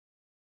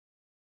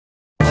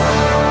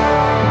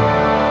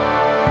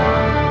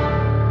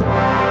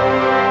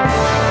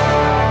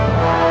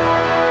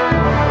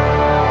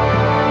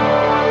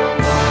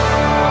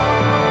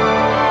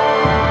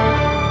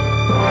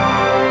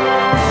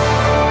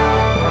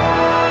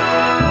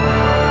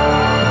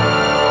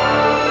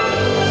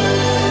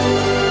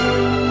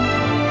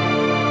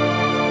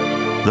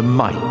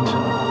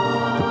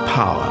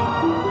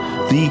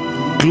the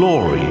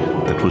glory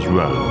that was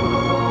Rome.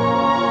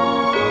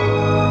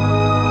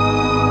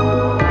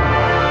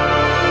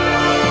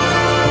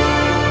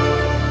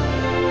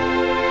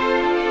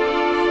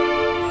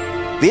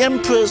 The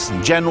emperors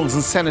and generals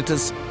and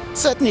senators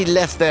certainly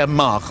left their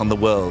mark on the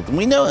world, and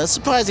we know a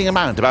surprising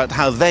amount about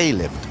how they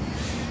lived.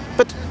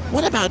 But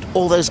what about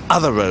all those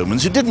other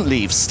Romans who didn't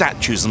leave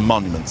statues and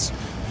monuments?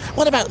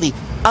 What about the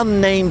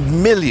unnamed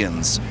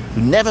millions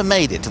who never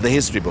made it to the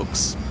history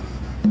books?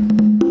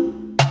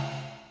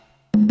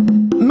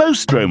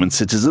 Most Roman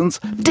citizens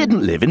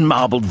didn't live in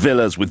marbled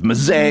villas with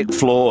mosaic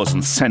floors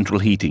and central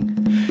heating.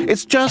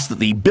 It's just that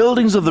the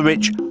buildings of the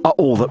rich are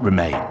all that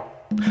remain.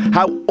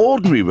 How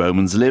ordinary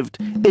Romans lived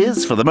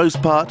is, for the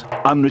most part,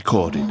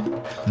 unrecorded.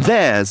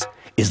 Theirs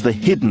is the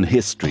hidden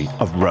history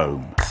of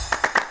Rome.